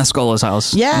Judge Mascola's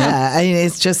house. Yeah,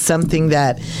 it's just something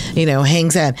that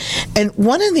hangs on. And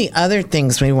one of the other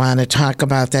things we want to talk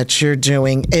about that you're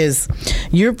doing is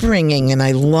you're bringing, and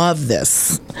I love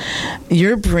this,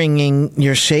 you're bringing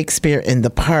your Shakespeare in the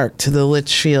Park to the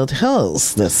Litchfield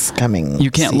Hills this coming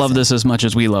You can't season. Love this as much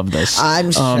as we love this.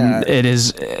 I'm sure. It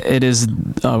is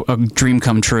a dream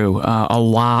come true. A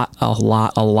lot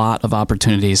of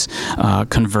opportunities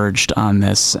converged on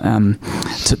this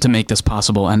to make this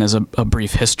possible. And as a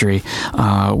brief history,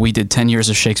 we did 10 years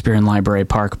of Shakespeare in Library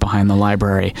Park behind the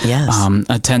library. Yes.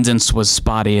 Attendance was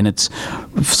spotty, and it's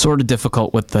sort of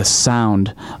difficult with the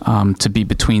sound to be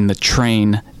between the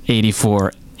train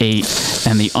 84-8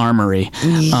 and the Armory.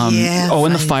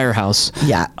 And the firehouse.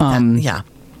 Yeah.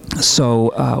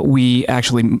 So we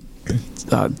actually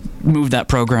moved that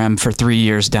program for 3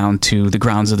 years down to the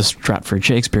grounds of the Stratford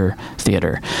Shakespeare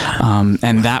Theater.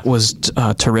 And that was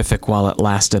terrific while it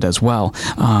lasted as well.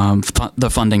 The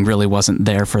funding really wasn't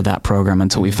there for that program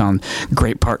until we found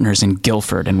great partners in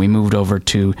Guilford, and we moved over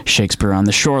to Shakespeare on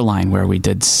the Shoreline, where we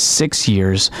did 6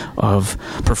 years of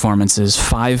performances,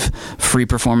 5 free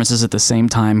performances at the same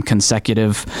time,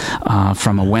 consecutive,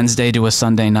 from a Wednesday to a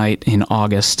Sunday night in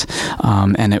August.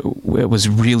 And it was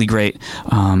really great.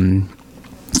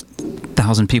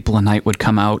 2,000 people a night would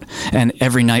come out, and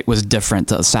every night was different.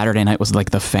 Saturday night was like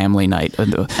the family night.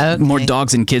 More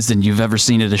dogs and kids than you've ever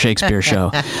seen at a Shakespeare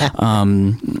show.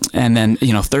 And then,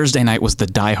 Thursday night was the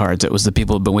diehards. It was the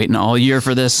people who've been waiting all year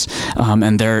for this,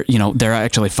 and they're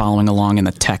actually following along in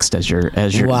the text as you're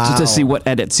to see what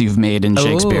edits you've made in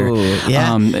Shakespeare.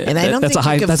 Yeah. And I don't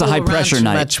think that's a high pressure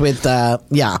night. Much with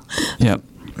Yep.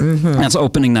 Mm-hmm. That's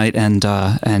opening night, and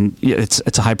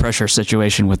it's a high pressure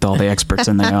situation with all the experts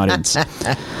in the audience.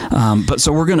 But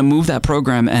so we're going to move that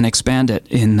program and expand it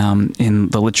in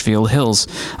the Litchfield Hills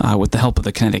with the help of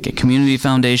the Connecticut Community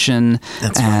Foundation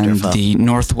and the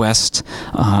Northwest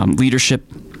Leadership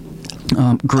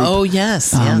Group. Oh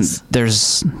yes, yes.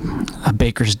 There's a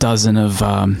baker's dozen of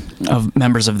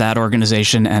members of that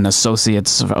organization and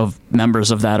associates of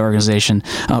members of that organization,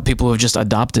 people who have just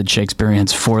adopted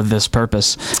Shakespeareans for this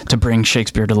purpose to bring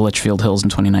Shakespeare to the Litchfield Hills in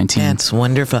 2019. That's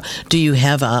wonderful. Do you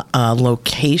have a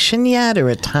location yet or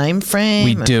a time frame?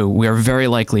 We do. We are very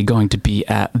likely going to be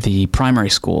at the primary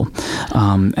school.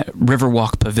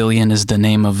 Riverwalk Pavilion is the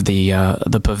name of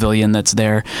the pavilion that's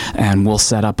there, and we'll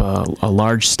set up a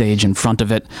large stage in front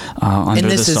of it under the stars.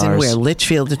 And this is in where?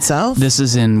 Litchfield itself? This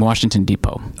is in Washington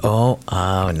Depot. Oh,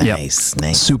 nice. Yep.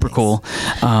 Nice. Super cool.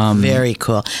 Very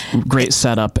cool. Great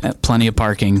setup, plenty of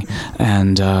parking,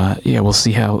 and we'll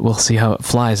see how it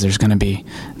flies. There's going to be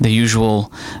the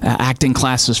usual acting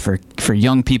classes for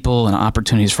young people and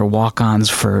opportunities for walk-ons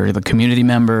for the community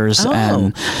members.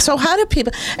 So how do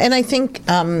people? And I think,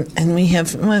 and we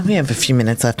have a few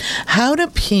minutes left. How do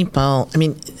people? I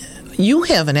mean, you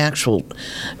have an actual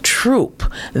troupe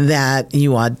that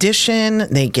you audition,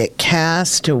 they get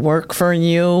cast to work for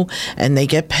you, and they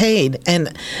get paid.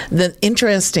 And the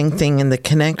interesting thing in the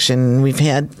connection, we've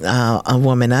had a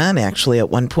woman on actually at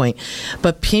one point,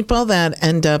 but people that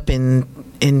end up in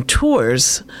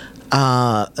tours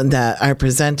that are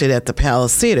presented at the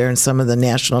Palace Theater and some of the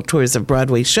national tours of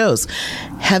Broadway shows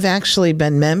have actually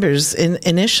been members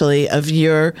initially of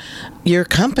your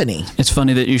company. It's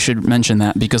funny that you should mention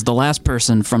that, because the last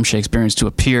person from Shakespeareans to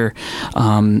appear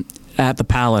at the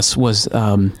Palace was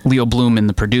Leo Bloom in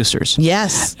The Producers.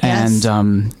 Yes.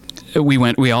 And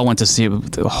we all went to see him.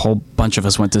 A whole bunch of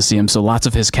us went to see him. So lots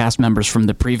of his cast members from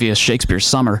the previous Shakespeare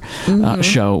Summer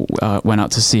show went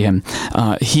out to see him.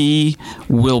 He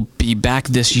will be back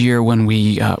this year when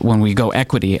we go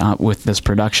equity with this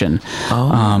production.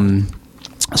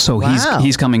 So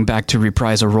he's coming back to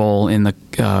reprise a role in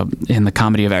the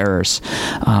Comedy of Errors.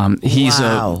 He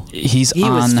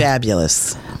was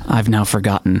fabulous. I've now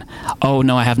forgotten. Oh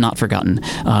no, I have not forgotten.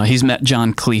 He's met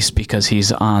John Cleese because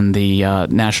he's on the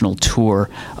national tour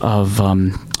of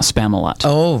Spamalot.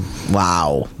 Oh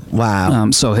wow.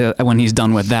 So when he's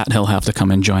done with that, he'll have to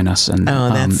come and join us. And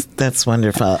that's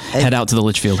wonderful. Head out to the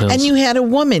Litchfield Hills. And you had a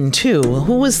woman too.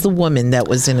 Who was the woman that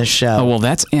was in a show? Oh well,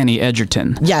 that's Annie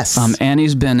Edgerton. Yes.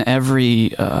 Annie's been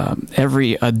every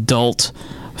adult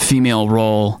female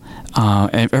role,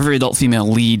 every adult female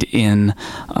lead in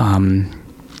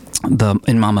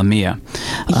Mamma Mia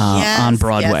on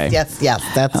Broadway. Yes,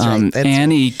 that's right.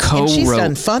 Annie co-wrote. And she's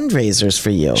done fundraisers for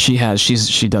you. She has.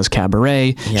 She does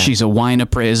cabaret. Yeah. She's a wine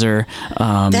appraiser.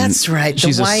 That's right.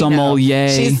 She's a sommelier.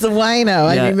 She's the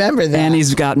wino. Yeah. I remember that.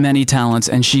 Annie's got many talents,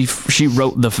 and she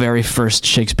wrote the very first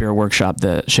Shakespeare workshop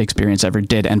that Shakespeareans ever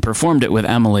did, and performed it with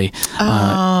Emily.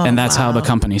 And that's how the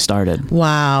company started.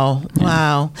 Wow. Yeah.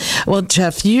 Wow. Well,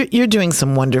 Jeff, you're doing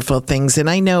some wonderful things, and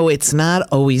I know it's not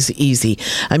always easy.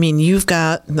 I mean, you've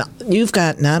got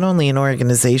not only an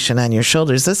organization on your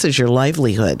shoulders. This is your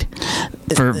livelihood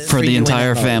for the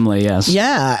entire family. Yes.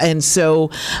 Yeah, and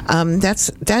so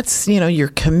that's your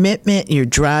commitment, your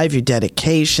drive, your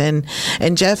dedication,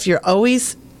 and Jeff, you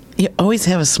always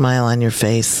have a smile on your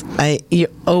face. You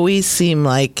always seem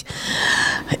like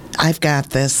I've got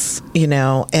this,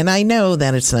 and I know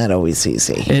that it's not always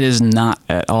easy. It is not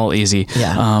at all easy.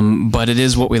 Yeah. But it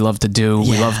is what we love to do.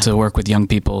 Yeah. We love to work with young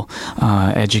people.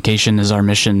 Education is our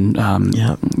mission.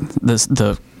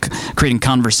 The creating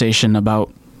conversation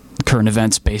about current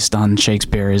events based on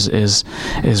Shakespeare is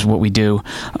what we do,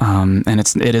 and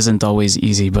it isn't always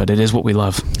easy, but it is what we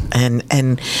love.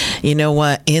 And you know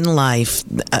what, in life,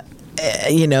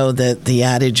 the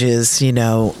adage is,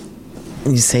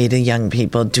 you say to young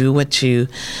people, do what we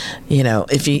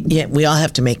all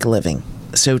have to make a living.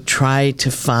 So try to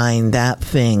find that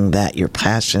thing that you're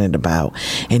passionate about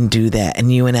and do that. And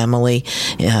you and Emily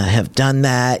have done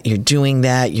that. You're doing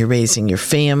that. You're raising your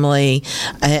family,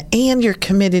 and you're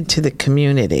committed to the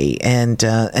community and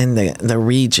the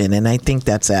region. And I think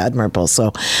that's admirable.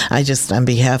 So I just, on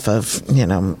behalf of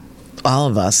all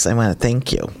of us, I want to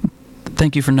thank you.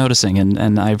 thank you for noticing,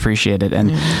 and I appreciate it.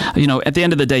 And at the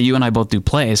end of the day, you and I both do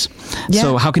plays. Yeah.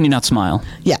 So how can you not smile?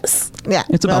 Yes. Yeah.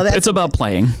 It's about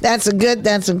playing. That's a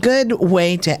good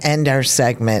way to end our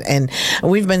segment. And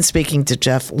we've been speaking to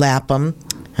Jeff Lapham.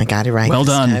 I got it right. Well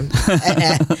this done.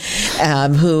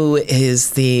 time. Who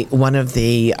is one of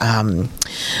the?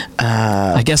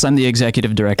 I guess I'm the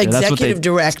executive director. Executive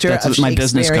director that's of what my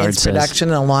business card Shakespearean's says.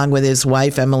 Production, along with his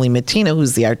wife Emily Mattina,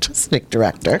 who's the artistic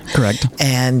director. Correct.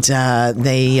 And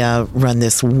they run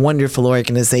this wonderful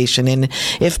organization. And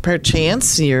if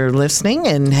perchance you're listening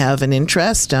and have an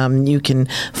interest, you can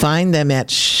find them at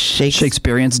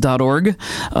Shakespeareans.org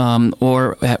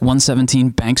or at 117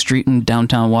 Bank Street in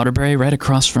downtown Waterbury, right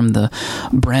across from the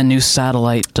brand new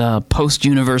satellite Post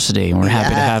University. And we're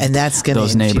happy to have and that's gonna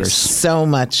those neighbors. So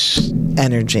much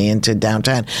energy into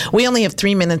downtown. We only have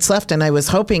 3 minutes left, and I was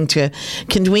hoping to.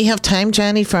 Can we have time,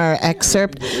 Johnny, for our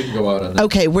excerpt? We can go out on that.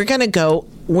 Okay, we're going to go.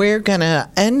 We're going to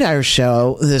end our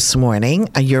show this morning,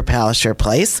 Your Palace, Your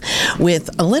Place, with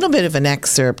a little bit of an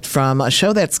excerpt from a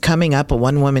show that's coming up, a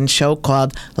one-woman show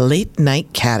called Late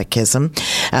Night Catechism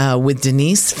with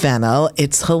Denise Fennell.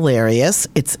 It's hilarious.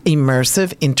 It's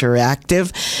immersive,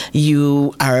 interactive.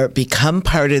 You become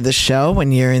part of the show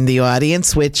when you're in the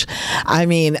audience, which, I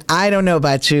mean, I don't know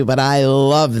about you, but I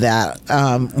love that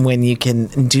when you can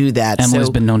do that. Emily's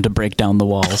been known to break down the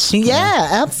walls.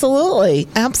 Yeah, absolutely.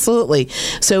 Absolutely.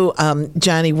 So,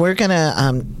 Johnny, we're going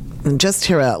to just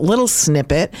hear a little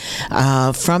snippet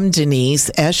from Denise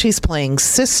as she's playing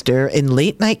Sister in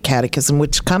Late Night Catechism,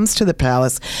 which comes to the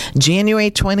Palace January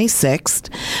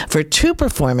 26th for 2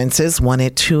 performances, one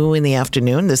at 2 in the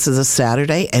afternoon. This is a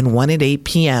Saturday, and one at 8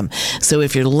 p.m. So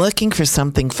if you're looking for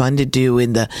something fun to do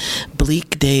in the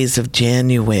bleak days of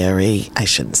January, I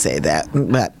shouldn't say that,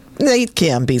 but they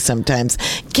can be sometimes.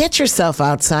 Get yourself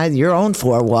outside your own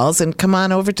 4 walls and come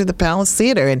on over to the Palace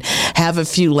Theater and have a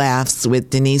few laughs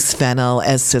with Denise Fennell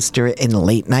as Sister in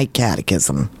Late Night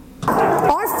Catechism.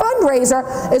 Our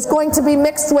fundraiser is going to be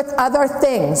mixed with other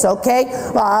things, okay?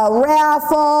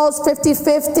 Raffles,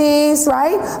 50-50s,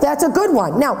 right? That's a good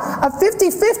one. Now, a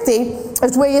 50-50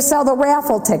 is where you sell the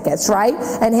raffle tickets, right?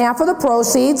 And half of the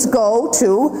proceeds go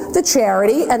to the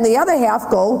charity and the other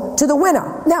half go to the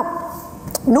winner. Now,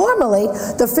 normally,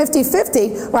 the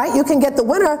 50-50, right, you can get the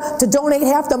winner to donate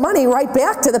half the money right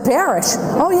back to the parish.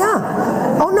 Oh,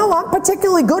 yeah. Oh, no, I'm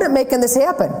particularly good at making this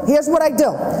happen. Here's what I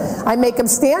do. I make them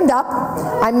stand up.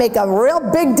 I make a real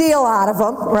big deal out of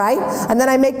them, right? And then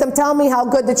I make them tell me how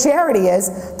good the charity is.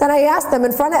 Then I ask them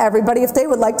in front of everybody if they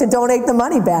would like to donate the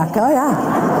money back. Oh,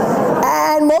 yeah.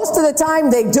 And most of the time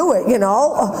they do it, you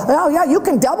know. Oh, yeah, you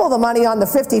can double the money on the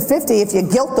 50-50 if you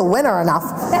guilt the winner enough.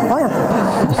 Oh,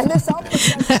 yeah. And this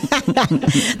helps.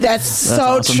 That's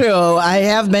so awesome. True. I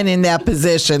have been in that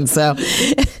position. So,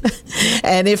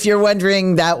 and if you're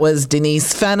wondering, that was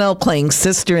Denise Fennell playing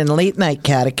Sister in Late Night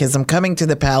Catechism, coming to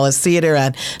the Palace Theater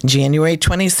on January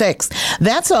 26th.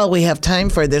 That's all we have time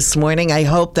for this morning. I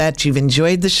hope that you've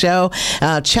enjoyed the show.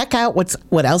 Check out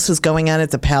what else is going on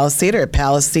at the Palace Theater at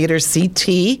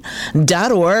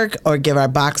palacetheaterct.org, or give our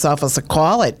box office a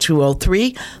call at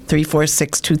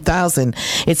 203-346-2000.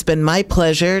 It's been my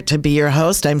pleasure to be your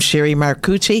host. I'm Sherry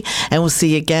Marcucci, and we'll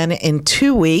see you again in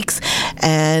 2 weeks.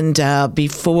 And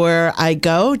before I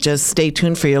go, just stay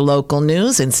tuned for your local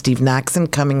news, and Steve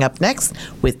Noxon coming up next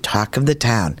with Talk of the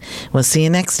Town. We'll see you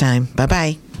next time.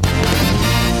 Bye-bye.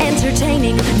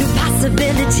 Entertaining new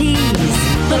possibilities.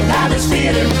 The Palace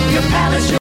Theater, your palace, your